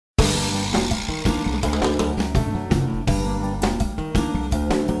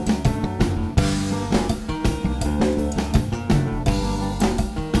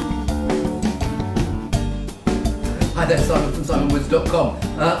there, Simon from simonwoods.com.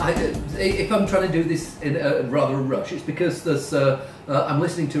 If I'm trying to do this in a rather a rush, it's because there's I'm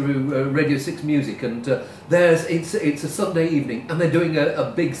listening to Radio 6 Music, and it's a Sunday evening, and they're doing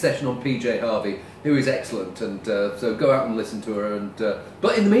a big session on PJ Harvey, who is excellent, and so go out and listen to her. And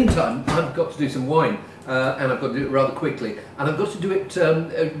but in the meantime, I've got to do some wine. And I've got to do it rather quickly, and I've got to do it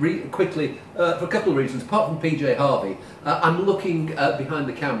quickly for a couple of reasons. Apart from PJ Harvey, I'm looking behind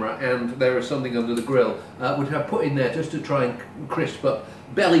the camera, and there is something under the grill which I put in there just to try and crisp up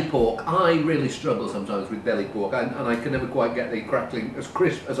belly pork. I really struggle sometimes with belly pork, and I can never quite get the crackling as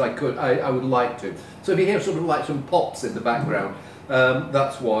crisp as I would like to. So if you hear sort of like some pops in the background,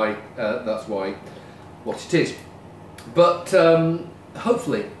 that's why what it is. But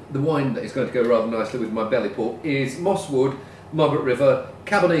hopefully the wine that is going to go rather nicely with my belly pork is Mosswood Margaret River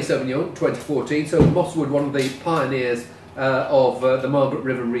Cabernet Sauvignon 2014. So Mosswood, one of the pioneers of the Margaret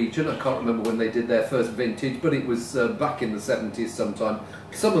River region. I can't remember when they did their first vintage, but it was back in the 70s sometime.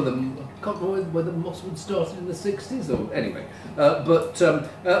 Some of them, I can't remember whether Mosswood started in the 60s or anyway. But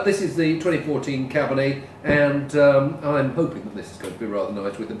this is the 2014 Cabernet, and I'm hoping that this is going to be rather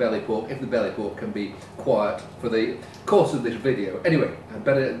nice with the belly pork, if the belly pork can be quiet for the course of this video. Anyway, I'd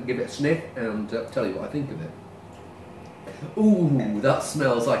better give it a sniff and tell you what I think of it. Ooh, that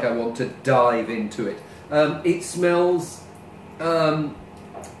smells like I want to dive into it. It smells, there's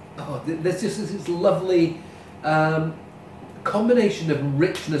just this lovely combination of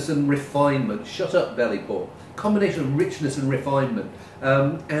richness and refinement. Shut up, belly pork. Combination of richness and refinement.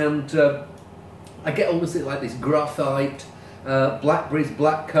 I get almost like this graphite, blackberries,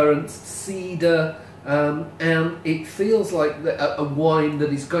 blackcurrants, cedar, and it feels like a wine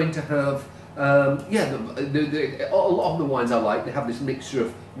that is going to have, a lot of the wines I like, they have this mixture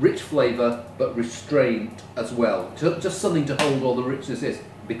of rich flavour but restraint as well. Just something to hold all the richness is.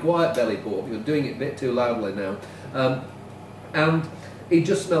 Be quiet, belly pork, you're doing it a bit too loudly now. And it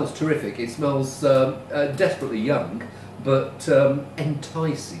just smells terrific. It smells desperately young, but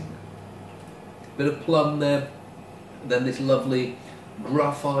enticing. Bit of plum there, then this lovely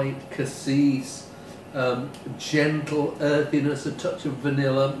graphite, cassis, gentle earthiness, a touch of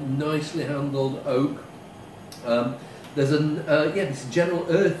vanilla, nicely handled oak. There's this general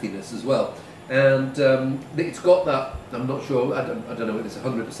earthiness as well, and it's got that. I'm not sure. I don't know if it's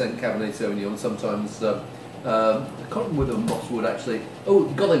 100% Cabernet Sauvignon. Sometimes I can't remember whether Mosswood actually. Oh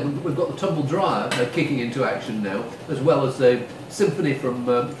golly, we've got the tumble dryer kicking into action now, as well as the symphony from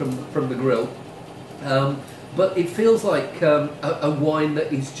the grill. But it feels like a wine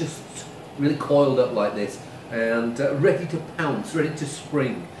that is just really coiled up like this and ready to pounce, ready to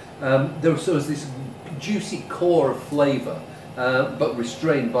spring. There's this juicy core of flavour, but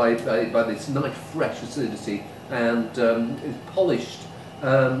restrained by this nice fresh acidity, and polished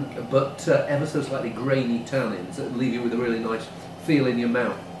but ever so slightly grainy tannins that leave you with a really nice feel in your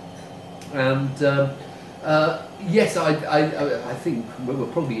mouth. And yes, I think we're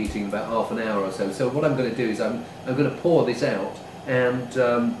probably eating about half an hour or so. So what I'm going to do is I'm going to pour this out and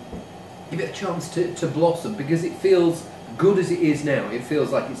give it a chance to blossom, because it feels good as it is now. It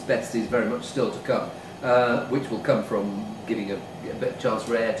feels like its best is very much still to come, which will come from giving a bit of chance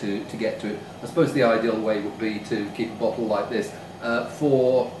for air to get to it. I suppose the ideal way would be to keep a bottle like this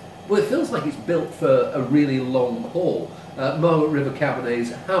well, it feels like it's built for a really long haul. Margaret River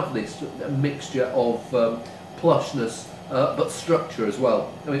Cabernets have this mixture of plushness but structure as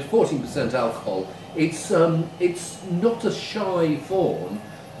well. I mean, it's 14% alcohol. It's not a shy fawn,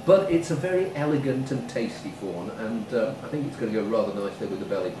 but it's a very elegant and tasty fawn, and I think it's going to go rather nicely with the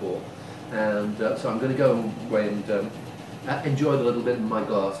belly pork. And so I'm going to go away and enjoy the little bit in my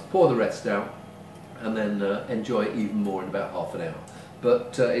glass, pour the rest out, and then enjoy it even more in about half an hour.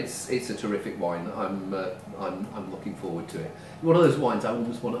 But it's a terrific wine. I'm looking forward to it. One of those wines I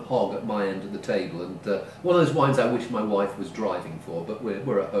almost want to hog at my end of the table, and one of those wines I wish my wife was driving for, but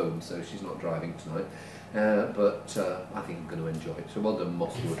we're at home, so she's not driving tonight. But I think I'm going to enjoy it. So well done,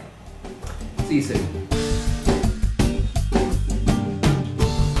 Mosswood. See you soon.